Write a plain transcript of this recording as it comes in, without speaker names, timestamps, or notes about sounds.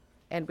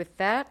And with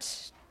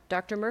that,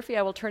 Dr. Murphy,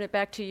 I will turn it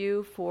back to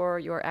you for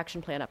your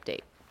action plan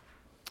update.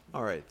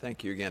 All right,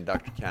 thank you again,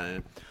 Dr.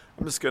 Cannon.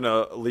 I'm just going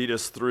to lead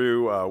us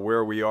through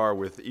where we are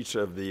with each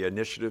of the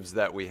initiatives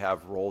that we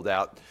have rolled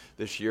out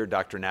this year.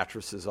 Dr.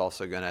 Nattrass is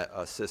also going to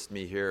assist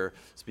me here,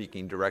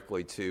 speaking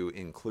directly to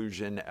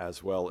inclusion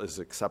as well as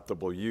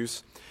acceptable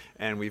use.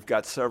 And we've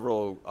got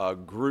several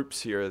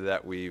groups here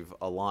that we've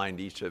aligned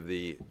each of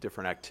the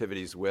different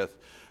activities with.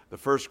 The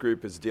first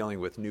group is dealing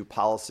with new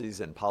policies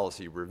and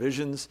policy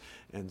revisions.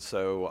 And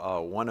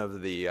so one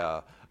of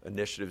the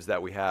initiatives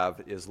that we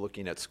have is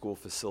looking at school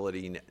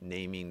facility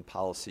naming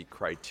policy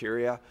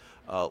criteria.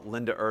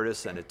 Linda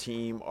Ertis and a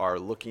team are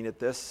looking at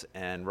this,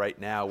 and right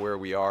now where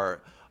we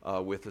are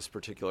with this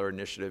particular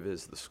initiative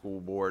is the school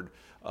board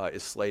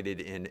is slated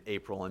in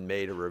April and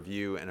May to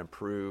review and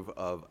approve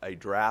of a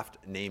draft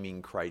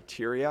naming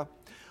criteria.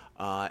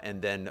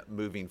 And then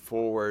moving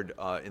forward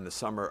in the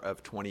summer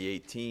of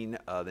 2018,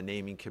 the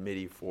naming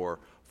committee for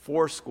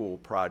 4 school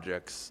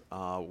projects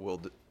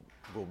will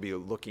be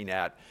looking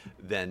at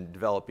then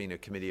developing a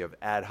committee of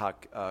ad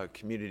hoc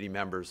community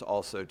members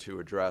also to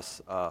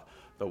address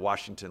the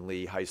Washington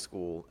Lee High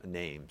School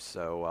name.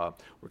 So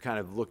we're kind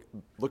of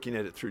looking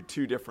at it through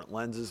 2 different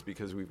lenses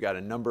because we've got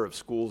a number of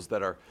schools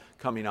that are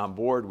coming on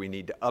board. We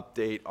need to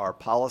update our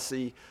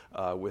policy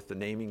with the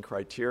naming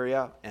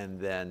criteria, and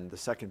then the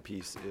second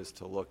piece is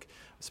to look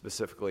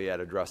specifically at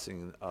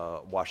addressing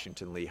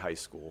Washington Lee High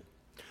School.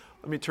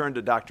 Let me turn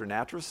to Dr.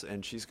 Nattrass,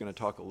 and she's going to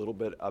talk a little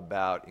bit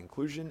about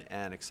inclusion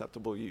and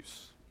acceptable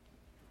use.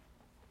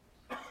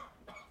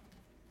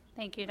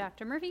 Thank you,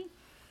 Dr. Murphy.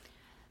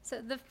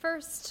 So the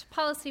first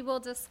policy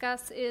we'll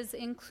discuss is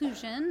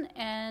inclusion,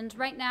 and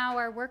right now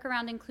our work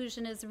around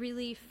inclusion is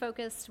really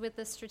focused with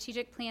the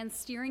Strategic Plan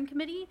Steering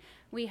Committee.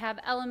 We have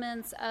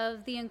elements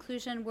of the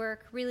inclusion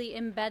work really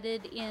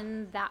embedded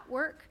in that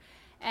work.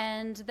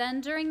 And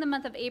then during the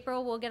month of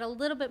April, we'll get a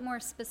little bit more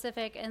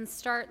specific and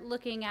start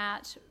looking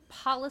at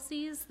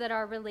policies that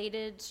are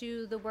related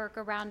to the work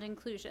around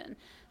inclusion.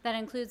 That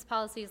includes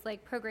policies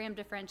like program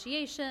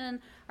differentiation,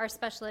 our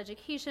special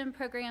education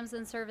programs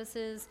and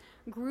services.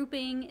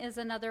 Grouping is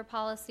another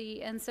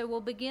policy. And so we'll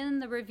begin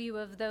the review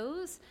of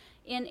those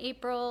in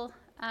April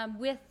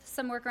with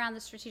some work around the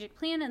strategic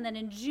plan, and then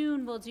in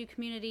June we'll do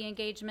community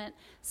engagement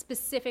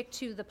specific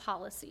to the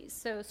policies.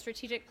 So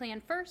strategic plan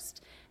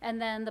first,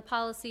 and then the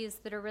policies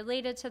that are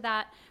related to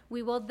that.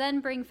 We will then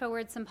bring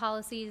forward some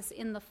policies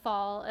in the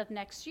fall of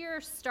next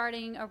year,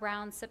 starting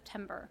around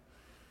September.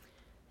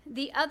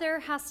 The other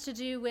has to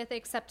do with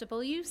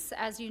acceptable use.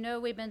 As you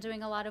know, we've been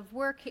doing a lot of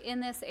work in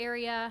this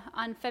area.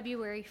 On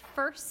February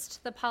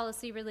 1st, the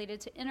policy related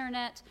to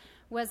internet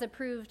was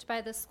approved by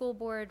the school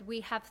board.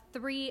 We have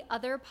 3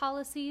 other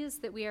policies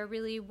that we are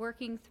really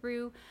working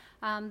through.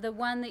 The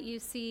one that you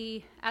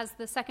see as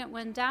the second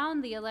one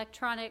down, the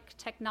electronic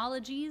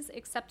technologies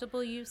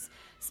acceptable use,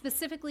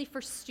 specifically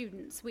for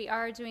students. We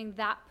are doing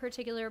that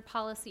particular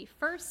policy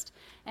first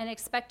and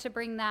expect to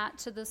bring that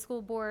to the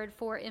school board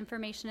for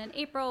information in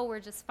April. We're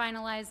just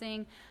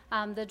finalizing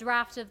the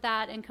draft of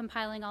that and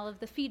compiling all of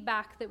the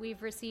feedback that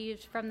we've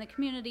received from the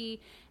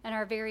community and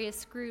our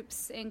various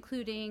groups,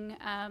 including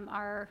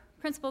our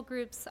principal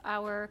groups,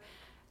 our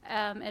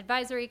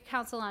advisory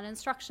council on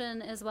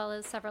instruction, as well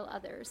as several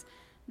others.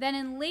 Then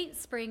in late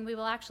spring, we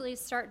will actually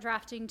start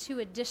drafting 2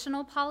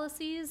 additional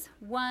policies.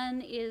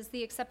 One is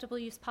the acceptable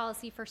use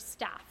policy for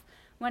staff.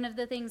 One of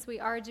the things we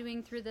are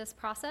doing through this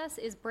process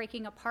is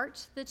breaking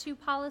apart the 2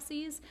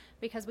 policies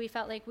because we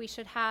felt like we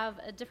should have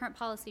a different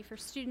policy for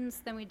students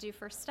than we do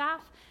for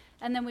staff.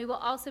 And then we will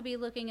also be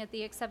looking at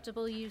the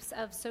acceptable use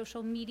of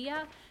social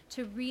media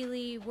to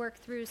really work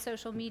through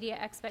social media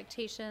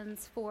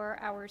expectations for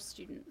our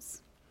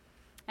students.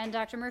 And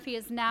Dr. Murphy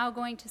is now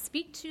going to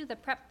speak to the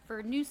prep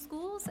for new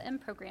schools and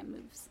program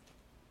moves.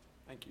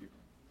 Thank you.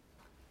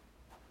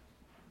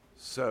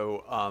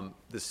 So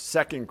the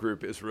second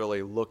group is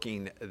really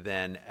looking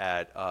then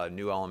at a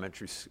new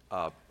elementary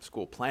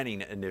school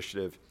planning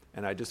initiative.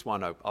 And I just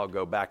want to, I'll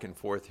go back and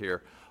forth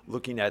here,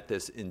 looking at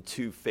this in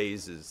 2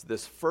 phases.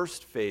 This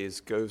first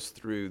phase goes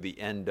through the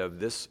end of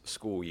this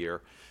school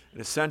year. And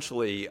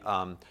essentially,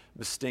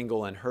 Ms.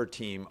 Stingle and her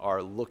team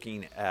are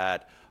looking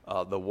at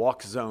the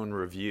walk zone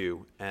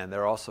review, and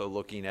they're also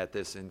looking at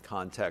this in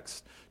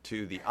context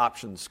to the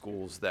option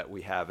schools that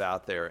we have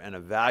out there and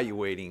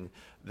evaluating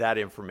that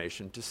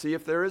information to see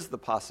if there is the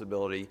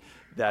possibility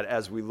that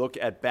as we look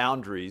at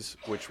boundaries,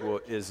 which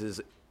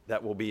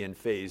that will be in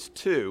phase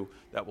 2,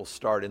 that will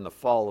start in the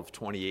fall of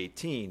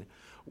 2018,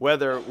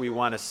 whether we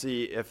want to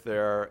see if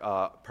there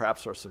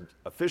perhaps are some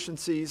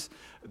efficiencies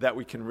that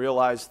we can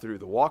realize through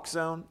the walk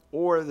zone,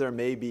 or there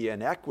may be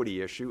an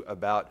equity issue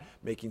about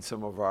making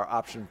some of our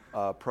option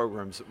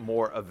programs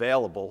more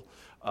available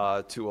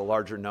to a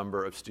larger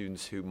number of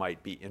students who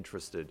might be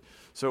interested.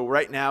 So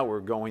right now we're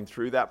going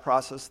through that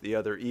process. The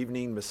other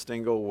evening, Ms.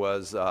 Stingle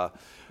was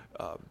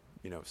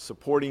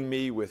supporting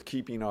me with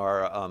keeping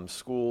our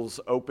schools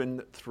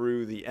open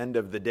through the end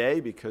of the day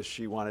because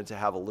she wanted to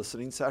have a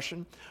listening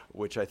session,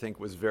 which I think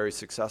was very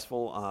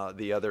successful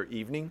the other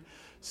evening.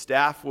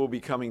 Staff will be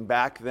coming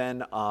back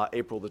then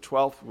April the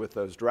 12th with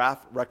those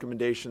draft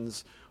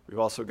recommendations. We've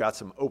also got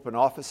some open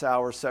office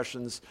hour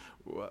sessions,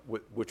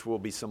 which will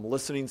be some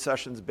listening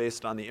sessions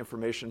based on the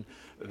information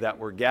that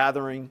we're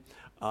gathering.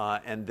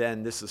 And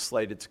then this is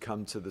slated to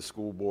come to the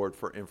school board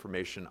for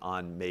information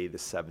on May the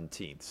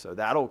 17th. So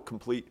that'll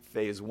complete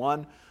phase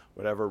one.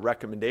 Whatever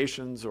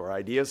recommendations or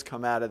ideas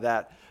come out of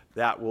that,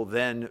 that will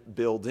then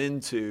build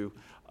into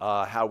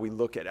how we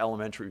look at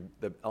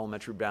the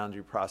elementary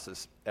boundary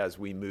process as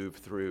we move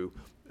through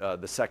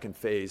the second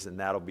phase, and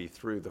that'll be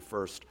through the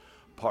first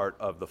part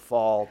of the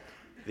fall.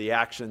 The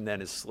action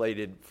then is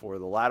slated for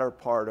the latter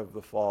part of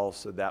the fall,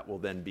 so that will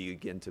then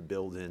begin to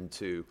build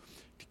into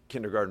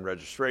kindergarten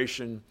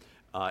registration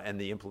and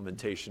the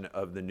implementation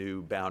of the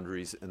new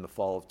boundaries in the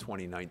fall of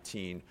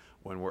 2019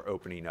 when we're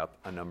opening up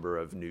a number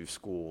of new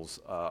schools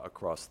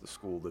across the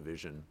school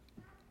division.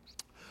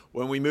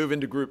 When we move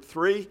into group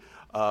 3,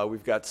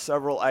 we've got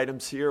several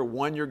items here.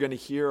 One you're going to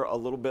hear a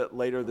little bit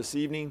later this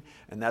evening,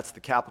 and that's the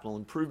capital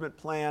improvement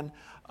plan.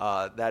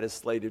 That is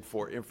slated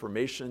for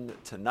information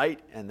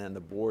tonight, and then the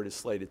board is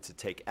slated to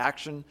take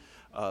action.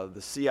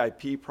 The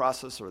CIP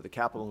process, or the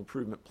capital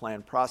improvement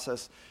plan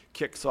process,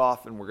 kicks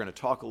off, and we're going to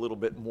talk a little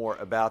bit more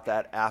about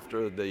that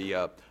after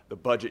the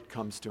budget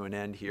comes to an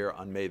end here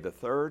on May the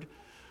 3rd.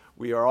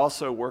 We are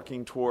also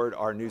working toward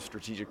our new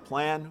strategic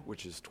plan,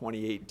 which is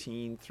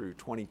 2018 through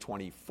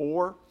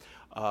 2024.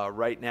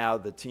 Right now,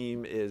 the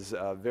team is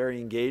very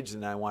engaged,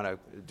 and I want to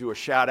do a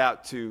shout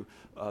out to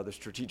the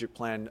strategic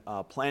plan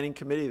planning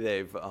committee.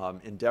 They've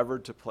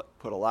endeavored to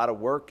put a lot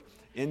of work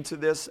into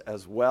this,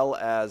 as well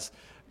as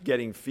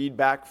getting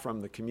feedback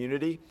from the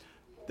community.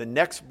 The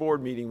next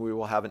board meeting, we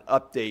will have an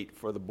update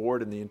for the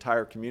board and the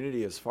entire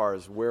community as far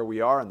as where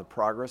we are and the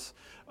progress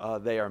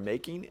they are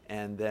making.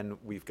 And then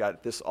we've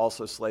got this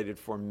also slated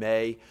for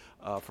May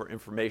for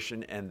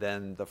information, and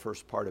then the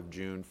first part of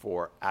June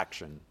for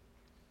action.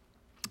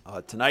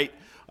 Tonight,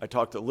 I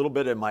talked a little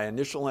bit in my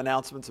initial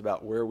announcements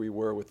about where we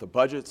were with the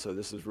budget, so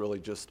this is really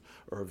just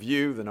a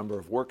review, the number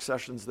of work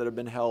sessions that have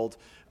been held,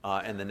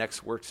 and the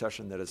next work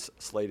session that is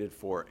slated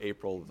for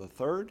April the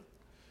 3rd.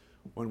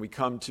 When we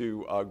come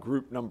to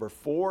group number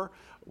 4,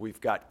 we've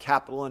got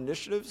capital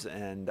initiatives,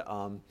 and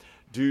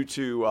due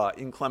to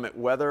inclement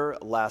weather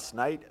last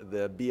night,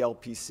 the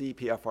BLPC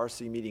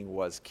PFRC meeting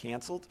was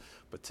canceled,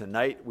 but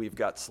tonight we've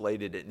got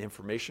slated an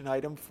information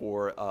item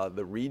for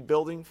the Reed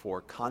building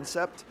for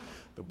concept.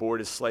 The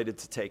board is slated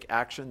to take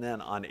action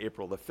then on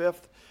April the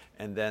 5th,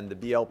 and then the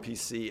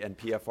BLPC and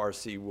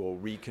PFRC will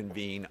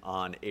reconvene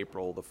on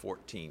April the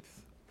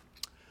 14th.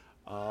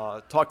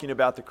 Talking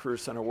about the Career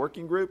Center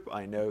Working Group,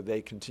 I know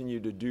they continue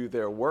to do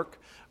their work.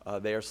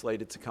 They are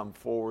slated to come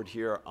forward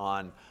here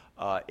on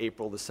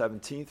April the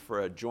 17th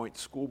for a joint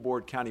school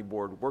board, county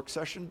board work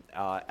session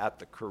at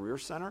the Career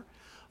Center.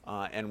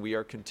 And we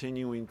are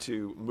continuing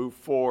to move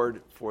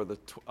forward for the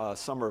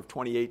summer of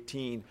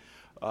 2018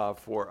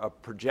 for a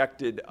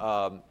projected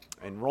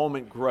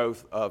enrollment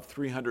growth of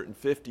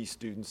 350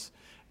 students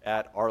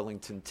at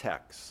Arlington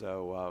Tech.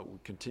 So we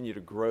continue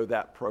to grow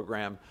that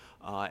program,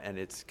 and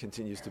it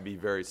continues to be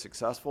very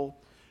successful.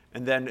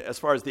 And then as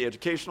far as the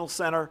Educational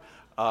Center,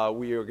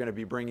 we are going to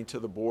be bringing to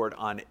the board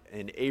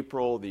in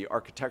April the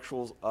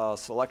architectural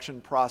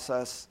selection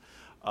process.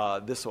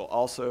 This will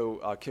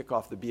also kick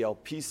off the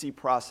BLPC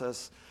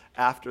process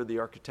after the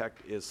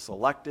architect is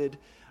selected.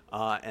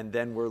 And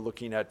then we're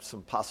looking at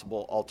some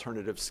possible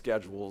alternative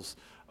schedules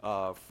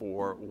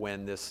for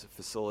when this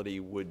facility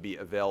would be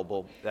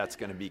available. That's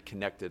going to be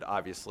connected,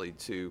 obviously,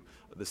 to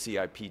the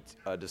CIP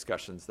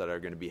discussions that are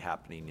going to be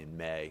happening in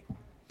May.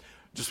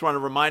 Just want to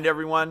remind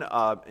everyone,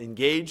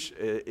 Engage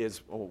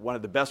is one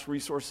of the best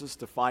resources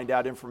to find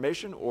out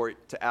information or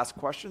to ask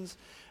questions.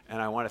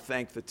 And I want to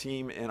thank the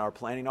team in our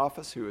planning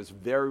office who is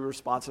very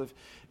responsive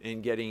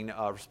in getting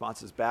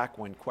responses back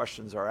when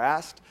questions are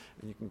asked.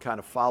 And you can kind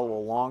of follow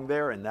along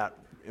there, and that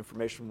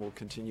information will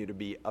continue to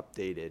be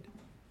updated.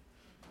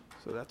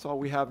 So that's all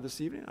we have this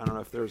evening. I don't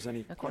know if there's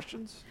any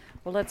questions.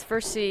 Well, let's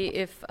first see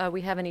if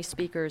we have any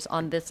speakers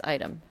on this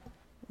item.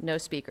 No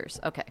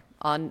speakers. Okay,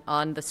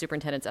 on the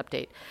superintendent's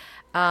update.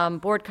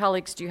 Board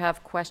colleagues, do you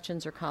have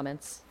questions or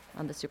comments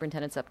on the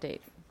superintendent's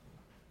update?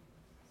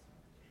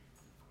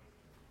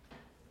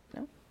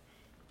 No?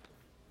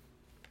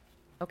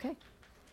 Okay.